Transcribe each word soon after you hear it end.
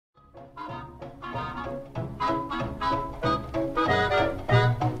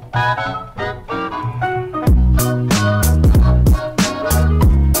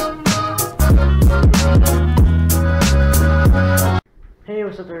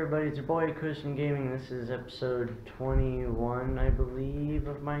everybody, it's your boy Coziestroom Gaming. This is episode 21, I believe,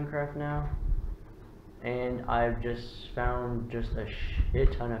 of Minecraft now. And I've just found just a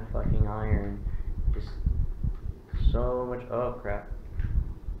shit ton of fucking iron. Just so much. Oh crap.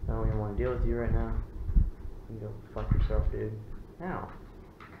 I don't even want to deal with you right now. You can go fuck yourself, dude. Ow.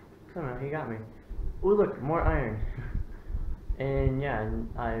 Somehow he got me. Ooh, look, more iron. And yeah,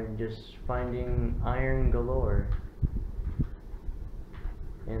 I'm just finding iron galore.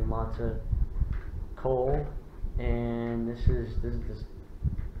 And lots of coal, and this is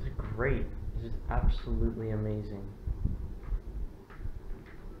great. This is absolutely amazing.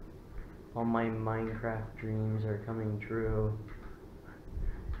 All my Minecraft dreams are coming true.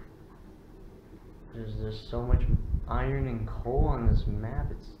 There's just so much iron and coal on this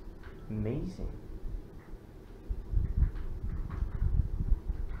map. It's amazing.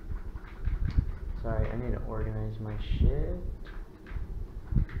 Sorry, I need to organize my shit.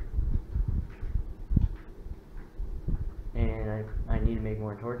 And I need to make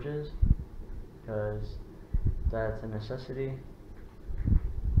more torches, because that's a necessity.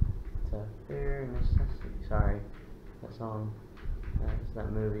 It's a fair necessity. Sorry, that song,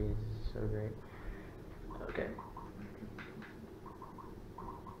 that movie is so great. Okay.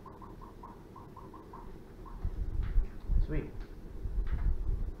 Sweet.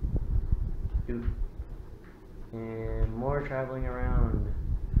 Dude. And more traveling around.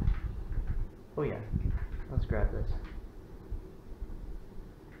 Oh yeah, let's grab this.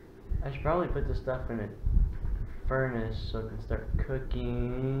 I should probably put this stuff in a furnace so it can start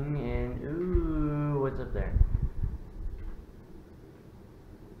cooking. And ooh, what's up there?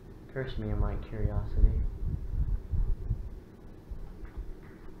 Curse me in my curiosity.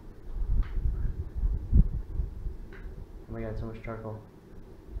 Oh my god, so much charcoal.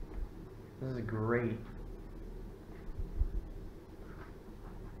 This is great.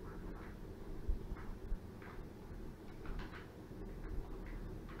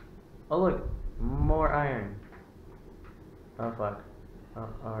 Oh look, more iron. Oh fuck. Oh,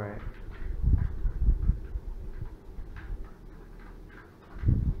 alright.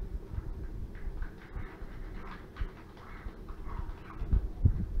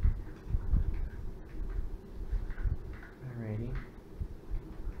 Alrighty.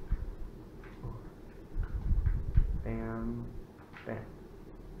 Bam. Bam.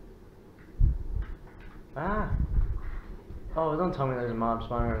 Ah! Oh, don't tell me there's a mob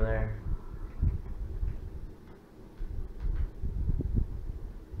spawner over there.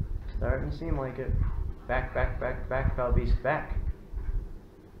 Starting to seem like it. Back, foul beast, back.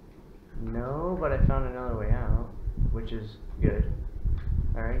 No, but I found another way out, which is good.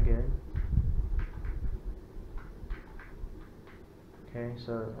 Alright, good. Okay,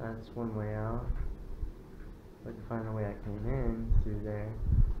 so that's one way out. But to find the way I came in through there,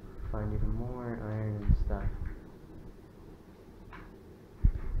 find even more iron and stuff.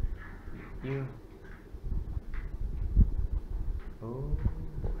 You. Oh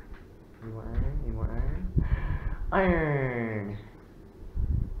boy. Need more iron? Need more iron? Iron!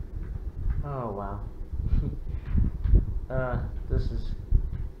 Oh wow. This is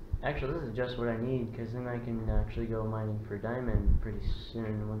just what I need, because then I can actually go mining for diamond pretty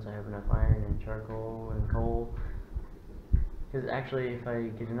soon once I have enough iron and charcoal and coal. Because actually, if I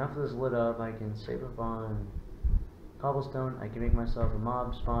get enough of this lit up, I can save up on cobblestone. I can make myself a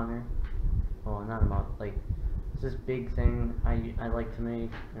mob spawner. Well, not a mob, like, it's this big thing I like to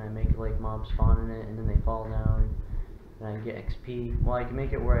make, and I make like mob spawn in it, and then they fall down, and I get XP. Well, I can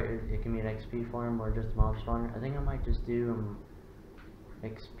make it where it can be an XP farm or just a mob spawner. I think I might just do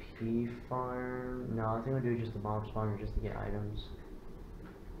XP farm. No, I think I'll do just a mob spawner just to get items.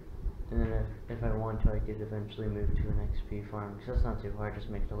 And then if I want to, I could eventually move to an XP farm, because that's not too hard, just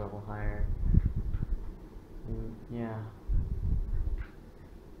make it a level higher. And yeah.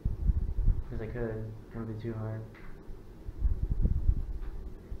 Because I could, it wouldn't be too hard.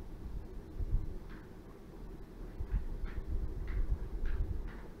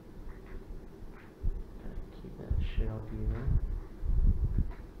 Gotta keep that shit all even.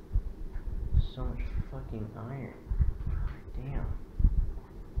 So much fucking iron. Damn.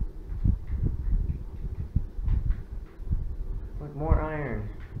 Look, more iron.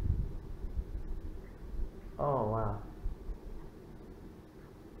 Oh wow.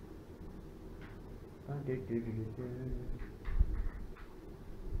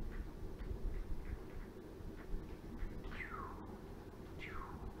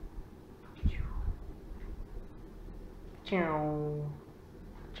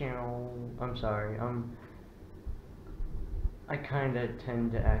 I'm sorry. I kinda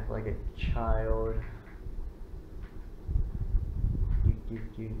tend to act like a child.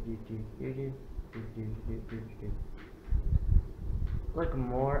 Look,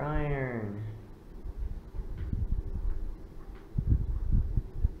 more iron.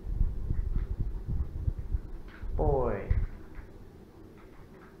 Boy.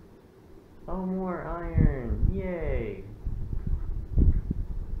 Oh, more iron. Yay.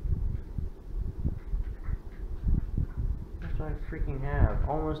 That's what I freaking have.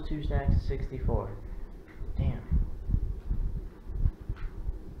 Almost 2 stacks of 64. Damn.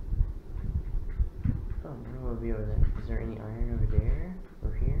 Oh, what will be over there? Is there any iron over there?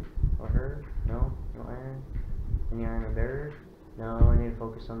 Over here? Or her? No? No iron? Any iron over there? No, I need to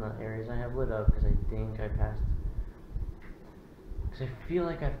focus on the areas I have lit up because I think I passed. Because I feel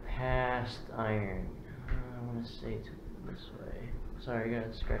like I've passed iron. I want to say it's this way. Sorry, I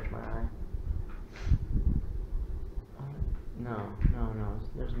gotta scratch my eye. No.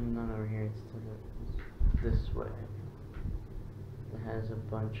 There's none over here. It's to this way. It has a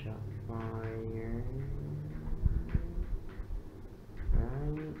bunch of iron.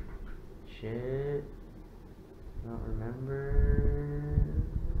 Right? Shit. I don't remember.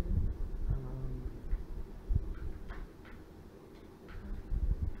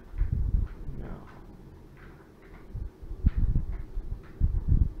 No.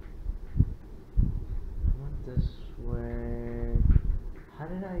 I went this way. How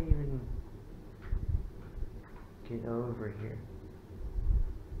did I even get over here?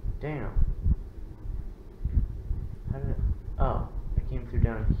 Damn. How did oh, I came through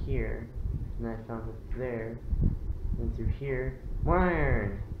down here, and then I found it there, and through here. More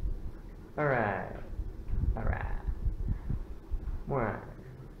iron! Alright. Alright. More iron.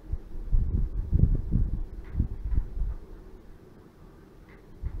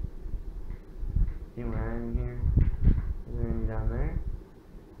 See more iron in here? Is there any down there?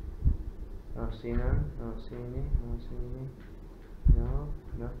 I don't see none. I don't see any. I don't see any. No,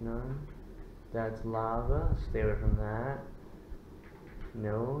 none. That's lava. Stay away from that.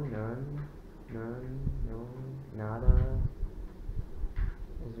 No, none. No, nada.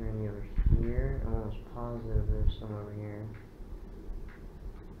 Is there any over here? I'm almost positive there's some over here.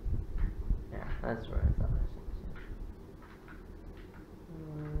 Yeah, that's where I thought I saw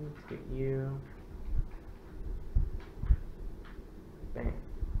some. Let's get you. Bang.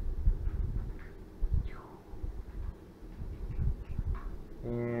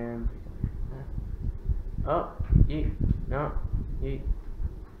 And oh, yeet, no, yeet.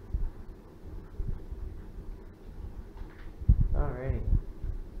 Alrighty.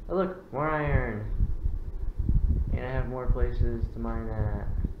 Oh look, more iron. And I have more places to mine at.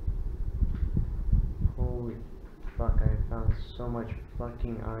 Holy fuck, I found so much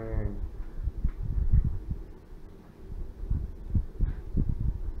fucking iron.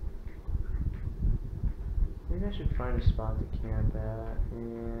 Maybe I should find a spot to camp at,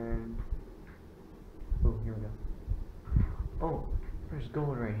 and oh, here we go. Oh, there's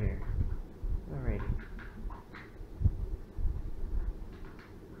gold right here. Alrighty.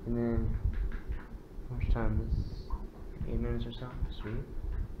 And then, how much time is this? 8 minutes or so? Sweet.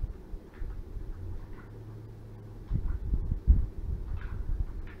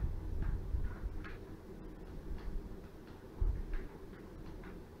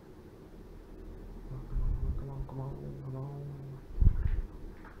 Come on. Come on,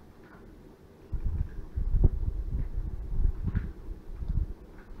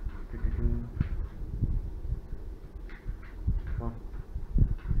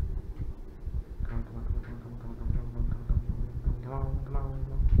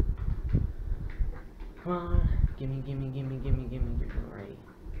 gimme, alright.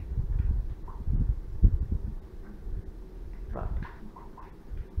 Fuck.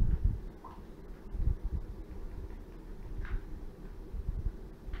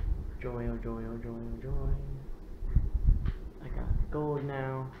 Joy, oh joy. I got gold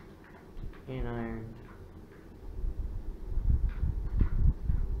now, and iron.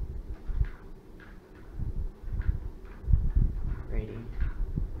 Ready.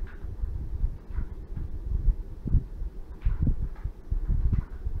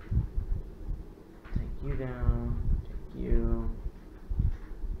 You down, take you.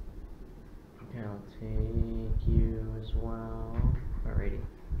 Okay, I'll take you as well. Alrighty.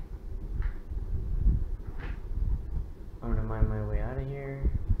 I'm gonna mine my way out of here,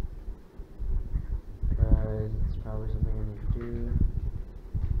 because it's probably something I need to do.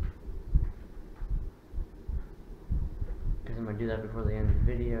 Because I'm gonna do that before the end of the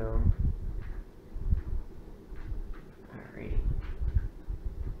video. Alrighty.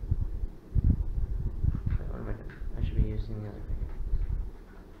 I should be using the other pick.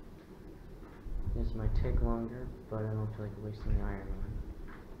 This might take longer, but I don't feel like wasting the iron one.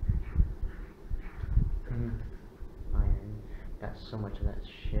 Iron. Got so much of that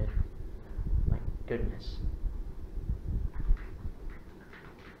shit. My goodness.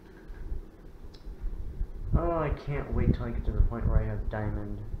 Oh, I can't wait till I get to the point where I have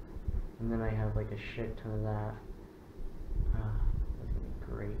diamond. And then I have like a shit ton of that. Ah, that's gonna be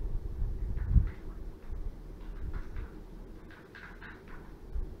great.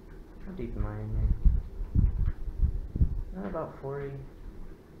 How deep am I in here? About 40.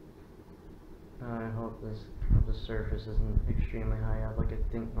 I hope the surface isn't extremely high up, like I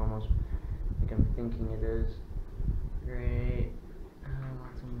think almost, like I'm thinking it is. Great.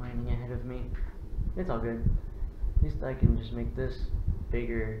 Lots of mining ahead of me. It's all good. At least I can just make this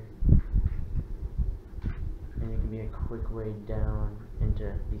bigger, and it can be a quick way down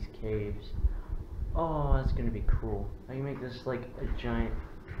into these caves. Oh, that's gonna be cool. I can make this like a giant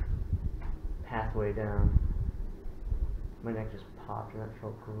pathway down. My neck just popped and that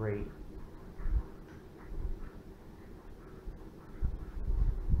felt great.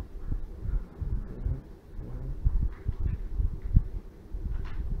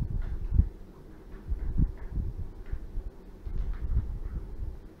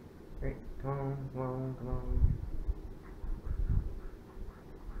 Great, come on, come on, come on.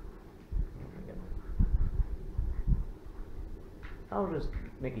 Oh my goodness. I'll just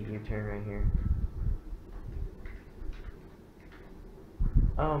make a U-turn right here.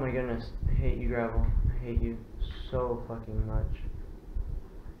 Oh my goodness, I hate you, gravel. I hate you so fucking much.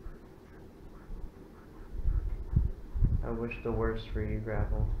 I wish the worst for you,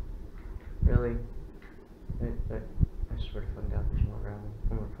 gravel. Really? I swear to fucking God, there's more gravel.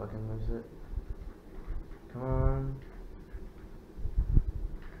 I'm gonna fucking lose it. Come on.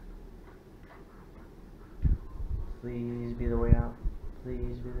 Please be the way out.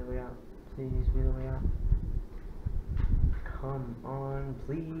 Please be the way out. Please be the way out. Come on,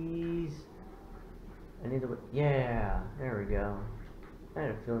 please. I need the. Yeah, there we go. I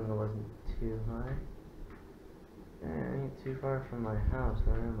had a feeling it wasn't too high. I ain't too far from my house,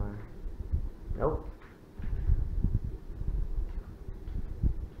 though, am I? Nope.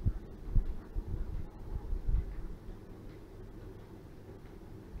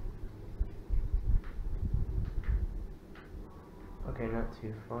 Okay, not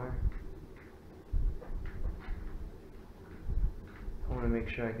too far. I want to make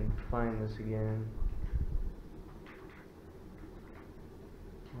sure I can find this again.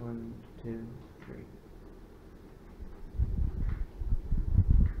 1, 2, 3.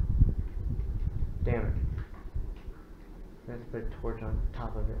 Damn it. Let's put a torch on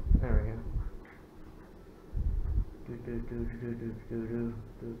top of it. There we go.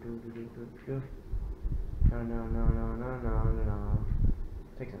 No.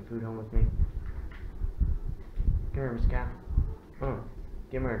 Take some food home with me. Come here, Miss Cow. Oh,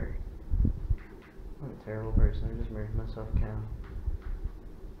 get murdered. I'm a terrible person. I just murdered myself a cow.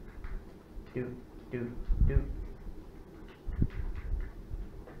 Do.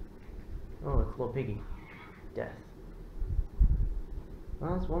 Oh, it's a little piggy. Death.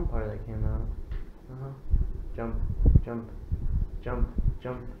 Well, that's one part that came out. Jump.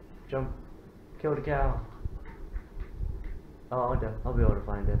 Kill the cow. Oh, I'll be able to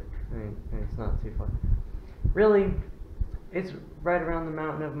find it. I mean, it's not too far. Really? It's right around the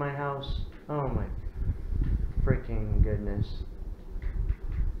mountain of my house. Oh my freaking goodness.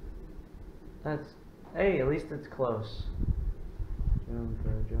 That's... Hey, at least it's close. Jump.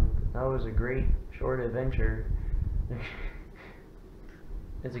 That was a great short adventure.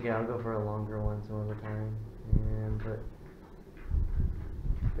 It's okay, I'll go for a longer one some other time. And put...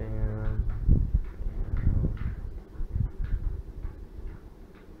 Bam.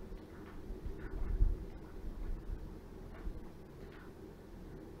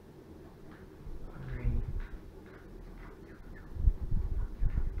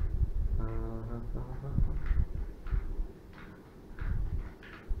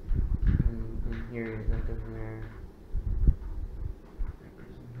 And here, that goes in there. That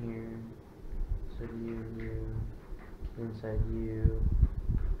goes in here. So you, inside you.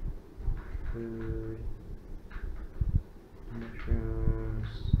 Food. Mushrooms.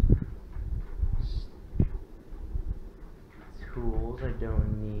 Tools I don't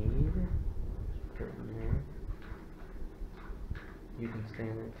need. Just put it in there. You can stay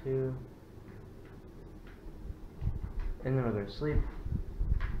in there too. And then I'll go to sleep.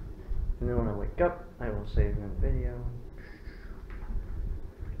 And then when I wake up, I will save another video.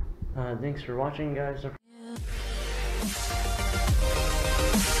 Thanks for watching, guys.